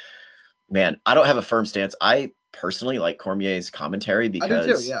out. Man, I don't have a firm stance. I personally like Cormier's commentary because I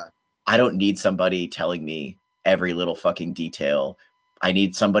do too, yeah. I don't need somebody telling me every little fucking detail. I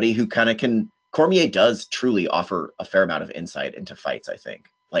need somebody who kind of can. Cormier does truly offer a fair amount of insight into fights, I think.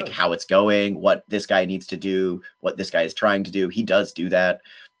 Like how it's going, what this guy needs to do, what this guy is trying to do. He does do that.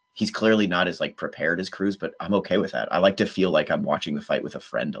 He's clearly not as like prepared as Cruz, but I'm okay with that. I like to feel like I'm watching the fight with a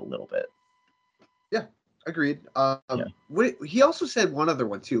friend a little bit. Yeah, agreed. He also said one other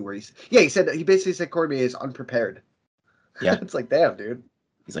one too, where he basically said Cormier is unprepared. Yeah. It's like, damn, dude.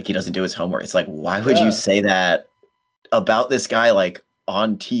 He's like, he doesn't do his homework. It's like, why would you say that about this guy, like,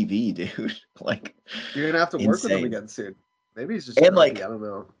 on TV, dude? Like, you're gonna have to work with him again soon. Maybe he's just and like, I don't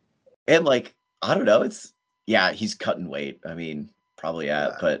know. And like, I don't know. He's cutting weight. I mean, probably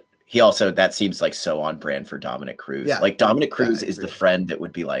but he also, that seems like so on brand for Dominic Cruz. Yeah. Like Dominic Cruz is the friend that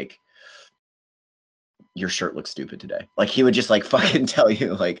would be like, your shirt looks stupid today. Like he would just like fucking tell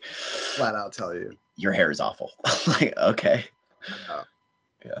you, like, flat out tell you your hair is awful. Like, okay.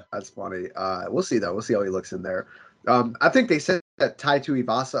 Yeah, that's funny. We'll see though. We'll see how he looks in there. I think they set Tai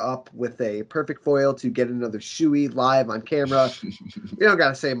Tuivasa up with a perfect foil to get another shoey live on camera. We don't got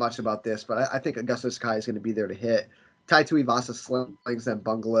to say much about this, but I think Augusto Sakai is going to be there to hit. Tai Tuivasa slings them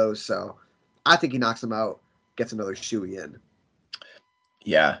bungalows, so I think he knocks him out, gets another shoey in.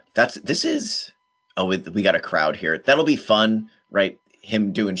 Yeah, we got a crowd here. That'll be fun, right?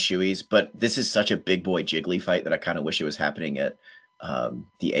 Him doing shoeys, but this is such a big boy jiggly fight that I kind of wish it was happening at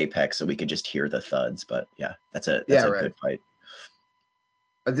the Apex so we could just hear the thuds. But yeah, that's a good fight.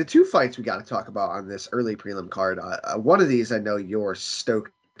 The two fights we got to talk about on this early prelim card. One of these I know you're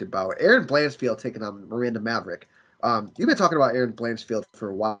stoked about. Erin Blanchfield taking on Miranda Maverick. You've been talking about Erin Blanchfield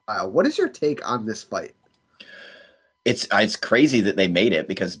for a while. What is your take on this fight? It's crazy that they made it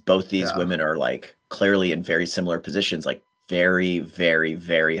because both these women are like clearly in very similar positions, like very, very,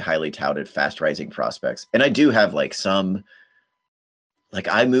 very highly touted, fast rising prospects. And I do have like some. Like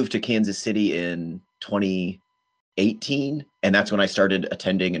I moved to Kansas City in 2018, and that's when I started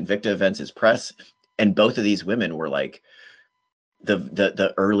attending Invicta events as press. And both of these women were like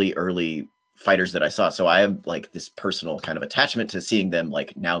the early fighters that I saw. So I have like this personal kind of attachment to seeing them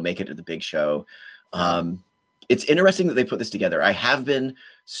like now make it to the big show. It's interesting that they put this together. I have been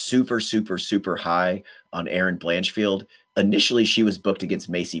super, super, super high on Erin Blanchfield. Initially, she was booked against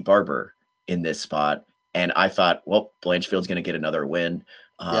Macy Barber in this spot. And I thought, well, Blanchfield's going to get another win.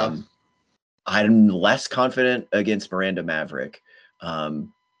 I'm less confident against Miranda Maverick.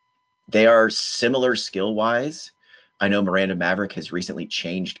 They are similar skill-wise. I know Miranda Maverick has recently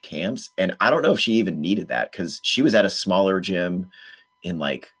changed camps, and I don't know if she even needed that because she was at a smaller gym in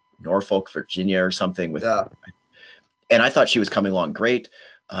like Norfolk, Virginia or something. And I thought she was coming along great.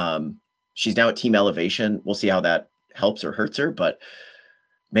 She's now at Team Elevation. We'll see how that helps or hurts her. But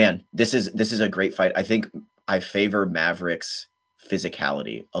man, this is a great fight. I think I favor Maverick's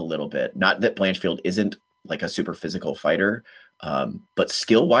physicality a little bit. Not that Blanchfield isn't like a super physical fighter, but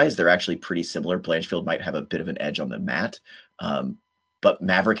skill wise, they're actually pretty similar. Blanchfield might have a bit of an edge on the mat. But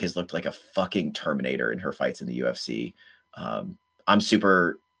Maverick has looked like a fucking Terminator in her fights in the UFC. I'm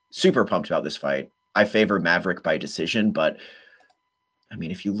super, super pumped about this fight. I favor Maverick by decision, but I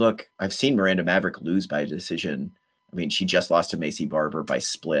mean, if you look, I've seen Miranda Maverick lose by decision. I mean, she just lost to Macy Barber by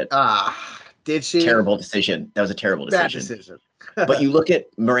split. Did she? Terrible decision. That was a terrible decision. Bad decision. But you look at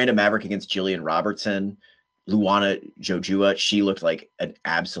Miranda Maverick against Jillian Robertson, Luana Jojua, she looked like an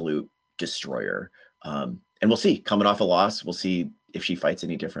absolute destroyer. And we'll see. Coming off a loss, we'll see if she fights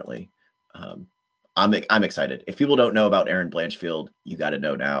any differently. I'm excited. If people don't know about Erin Blanchfield, you got to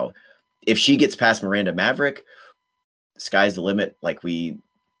know now. If she gets past Miranda Maverick, sky's the limit. Like, we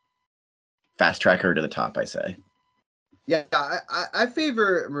fast track her to the top, I say. Yeah, I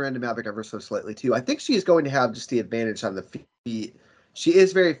favor Miranda Maverick ever so slightly too. I think she is going to have just the advantage on the feet. She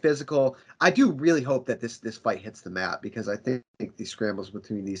is very physical. I do really hope that this fight hits the mat, because I think the scrambles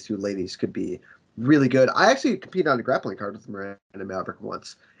between these two ladies could be really good. I actually competed on a grappling card with Miranda Maverick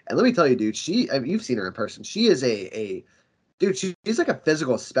once, and let me tell you, dude, you've seen her in person. She is dude. She's like a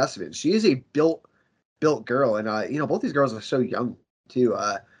physical specimen. She is a built girl, and both these girls are so young too.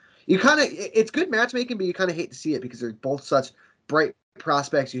 It's good matchmaking, but you kind of hate to see it because they're both such bright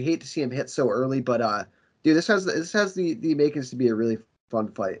prospects. You hate to see them hit so early, but dude, this has the makings to be a really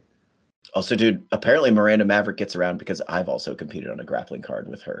fun fight. Also, dude, apparently Miranda Maverick gets around because I've also competed on a grappling card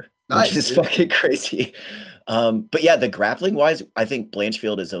with her, nice, which is dude. fucking crazy. But yeah, the grappling wise, I think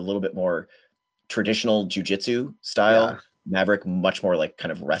Blanchfield is a little bit more traditional jiu-jitsu style. Yeah. Maverick much more like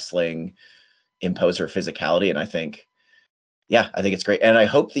kind of wrestling, impose her physicality, and I think it's great. And I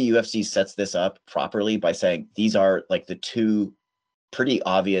hope the UFC sets this up properly by saying these are like the two pretty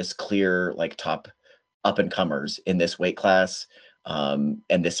obvious, clear, like top up and comers in this weight class. And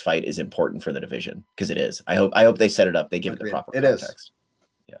this fight is important for the division, because it is. I hope they set it up. They give it the proper context.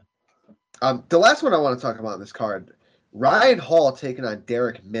 Yeah. The last one I want to talk about in this card, Ryan Hall taking on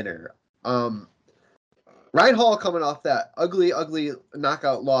Darrick Minner. Ryan Hall coming off that ugly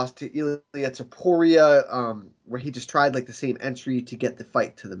knockout loss to Ilia Topuria, where he just tried like the same entry to get the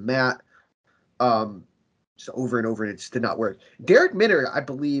fight to the mat, just over and over, and it just did not work. Darrick Minner, I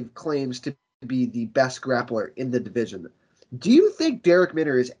believe, claims to be the best grappler in the division. Do you think Darrick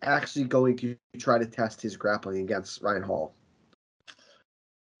Minner is actually going to try to test his grappling against Ryan Hall?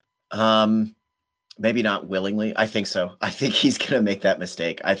 Maybe not willingly. I think so. I think he's going to make that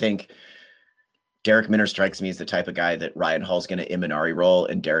mistake. I think Darrick Minner strikes me as the type of guy that Ryan Hall's going to Imanari roll,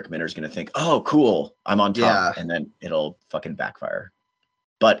 and Darrick Minner's going to think, oh, cool, I'm on top, and then it'll fucking backfire.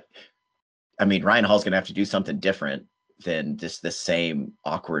 But, I mean, Ryan Hall's going to have to do something different than just the same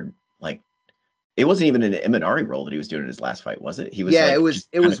awkward, like, it wasn't even an Imanari roll that he was doing in his last fight, was it? He was it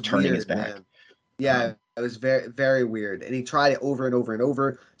was turning weird, his back. Man. Yeah, it was very, very weird, and he tried it over and over and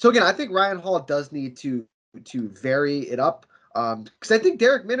over. So again, I think Ryan Hall does need to vary it up. Because I think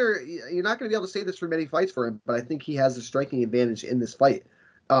Darrick Minner, you're not going to be able to say this for many fights for him, but I think he has a striking advantage in this fight.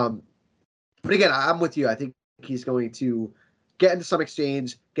 But again, I'm with you. I think he's going to get into some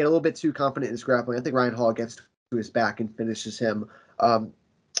exchange, get a little bit too confident in his grappling. I think Ryan Hall gets to his back and finishes him. I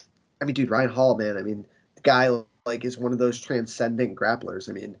mean, dude, Ryan Hall, man. I mean, the guy like is one of those transcendent grapplers.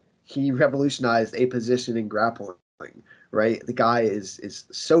 I mean, he revolutionized a position in grappling, right? The guy is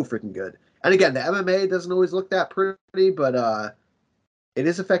so freaking good. And again, the MMA doesn't always look that pretty, but it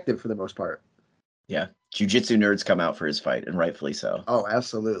is effective for the most part. Yeah. Jiu-jitsu nerds come out for his fight, and rightfully so. Oh,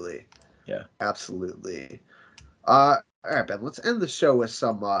 absolutely. Yeah. Absolutely. All right, Ben, let's end the show with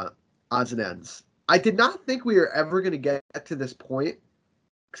some odds and ends. I did not think we were ever going to get to this point,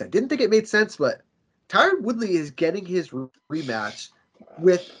 because I didn't think it made sense, but Tyron Woodley is getting his rematch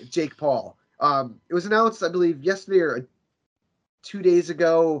with Jake Paul. It was announced, I believe, yesterday or 2 days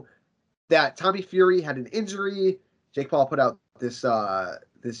ago, that Tommy Fury had an injury. Jake Paul put out this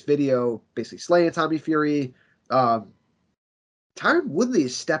video basically slaying Tommy Fury. Tyron Woodley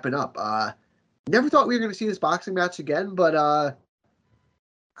is stepping up. Never thought we were going to see this boxing match again, but I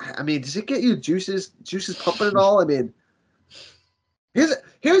mean, does it get you juices pumping at all? I mean,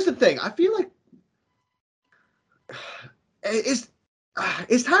 here's the thing. I feel like is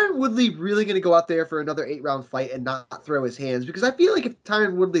Tyron Woodley really going to go out there for another 8-round fight and not throw his hands? Because I feel like if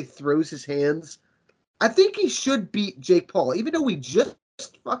Tyron Woodley throws his hands, I think he should beat Jake Paul. Even though we just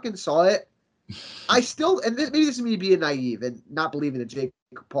fucking saw it, I still, and maybe this is me being naive and not believing that Jake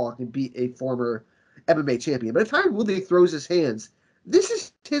Paul can beat a former MMA champion. But if Tyron Woodley throws his hands, this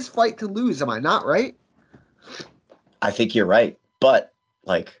is his fight to lose. Am I not right? I think you're right. But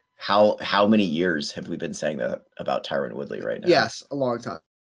like how many years have we been saying that about Tyron Woodley right now? Yes, a long time.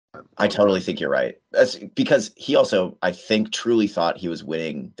 I totally think you're right. That's because he also, I think, truly thought he was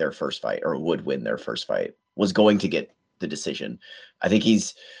winning their first fight or would win their first fight, was going to get the decision. I think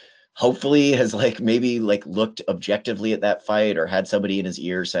he's hopefully has like maybe like looked objectively at that fight or had somebody in his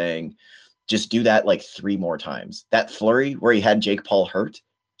ear saying, just do that like 3 more times. That flurry where he had Jake Paul hurt,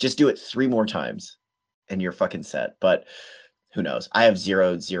 just do it 3 more times and you're fucking set. But who knows? I have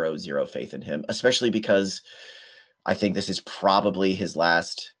zero faith in him, especially because I think this is probably his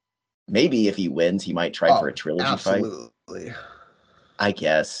last. Maybe if he wins, he might try for a trilogy fight. Absolutely. I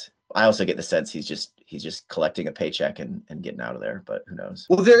guess. I also get the sense he's just collecting a paycheck and getting out of there, but who knows?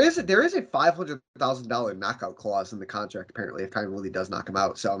 Well, there is a $500,000 knockout clause in the contract apparently if Tyron Woodley does knock him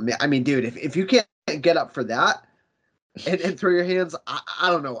out. So I mean, dude, if you can't get up for that and throw your hands, I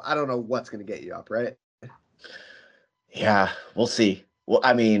don't know what's gonna get you up, right? Yeah, we'll see. Well,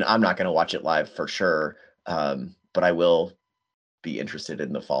 I mean, I'm not gonna watch it live for sure, but I will be interested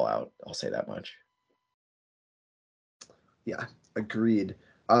in the fallout. I'll say that much. Yeah, agreed.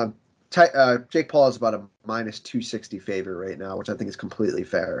 Jake Paul is about a -260 favor right now, which I think is completely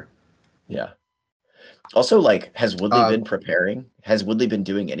fair. Yeah. Also, like, has Woodley been preparing? Has Woodley been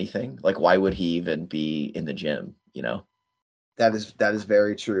doing anything? Like, why would he even be in the gym? You know? That is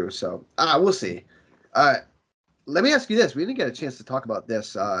very true. So we'll see. Let me ask you this: we didn't get a chance to talk about this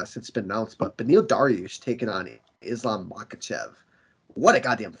since it's been announced, but Beneil Dariush taking on Islam Makhachev. What a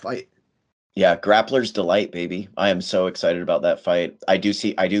goddamn fight! Yeah, grappler's delight, baby. I am so excited about that fight. I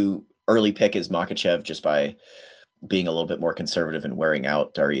do early pick is Makhachev just by being a little bit more conservative and wearing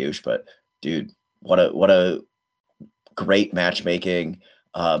out Dariush. But dude, what a great matchmaking.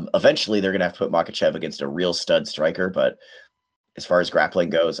 Eventually they're gonna have to put Makhachev against a real stud striker, but as far as grappling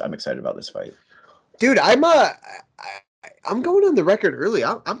goes, I'm excited about this fight. Dude, I'm going on the record early.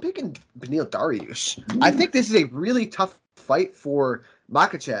 I'm picking Beneil Dariush. I think this is a really tough fight for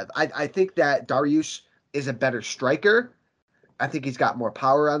Makhachev. I think that Dariush is a better striker. I think he's got more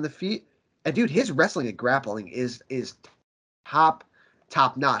power on the feet. And dude, his wrestling and grappling is top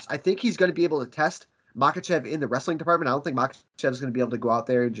notch. I think he's going to be able to test Makhachev in the wrestling department. I don't think Makhachev is going to be able to go out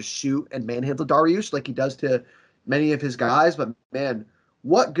there and just shoot and manhandle Dariush like he does to many of his guys. But man,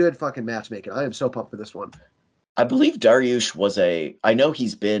 what good fucking matchmaking. I am so pumped for this one. I believe Dariush I know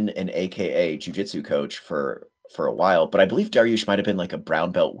he's been an AKA jiu-jitsu coach for a while, but I believe Dariush might have been like a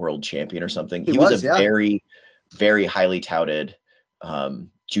brown belt world champion or something. He was a very, very highly touted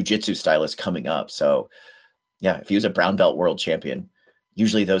jiu-jitsu stylist coming up. So yeah, if he was a brown belt world champion,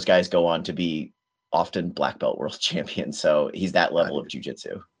 usually those guys go on to be often black belt world champions. So he's that level of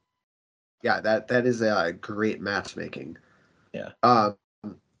jiu-jitsu. Yeah, that is a great matchmaking. Yeah.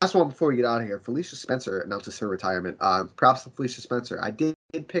 Last one before we get out of here. Felicia Spencer announces her retirement. Props to Felicia Spencer. I did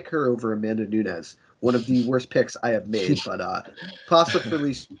pick her over Amanda Nunes. One of the worst picks I have made, but props to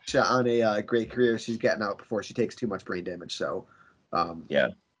Felicia on a great career. She's getting out before she takes too much brain damage. So, yeah.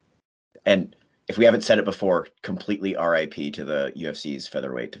 And if we haven't said it before, completely RIP to the UFC's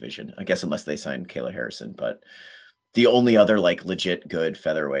featherweight division. I guess unless they signed Kayla Harrison, but the only other like legit good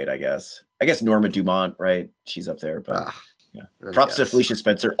featherweight, I guess Norma Dumont, right? She's up there, but yeah. Props to Felicia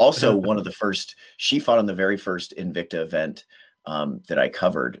Spencer. Also one of the first, she fought on the very first Invicta event that I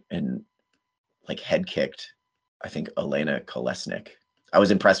covered and like head kicked, I think, Elena Kolesnik. I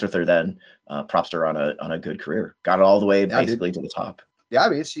was impressed with her then. Props to her on a good career. Got it all the way basically to the top. Yeah, I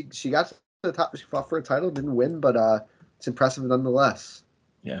mean she got to the top. She fought for a title, didn't win, but it's impressive nonetheless.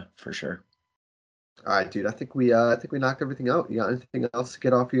 Yeah, for sure. All right, dude. I think we knocked everything out. You got anything else to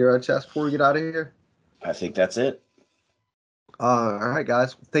get off your chest before we get out of here? I think that's it. All right,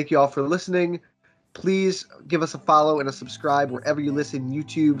 guys. Thank you all for listening. Please give us a follow and a subscribe wherever you listen.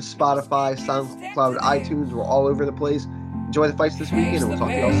 YouTube, Spotify, SoundCloud, iTunes. We're all over the place. Enjoy the fights this weekend, and we'll talk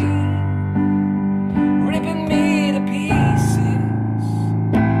to you all soon.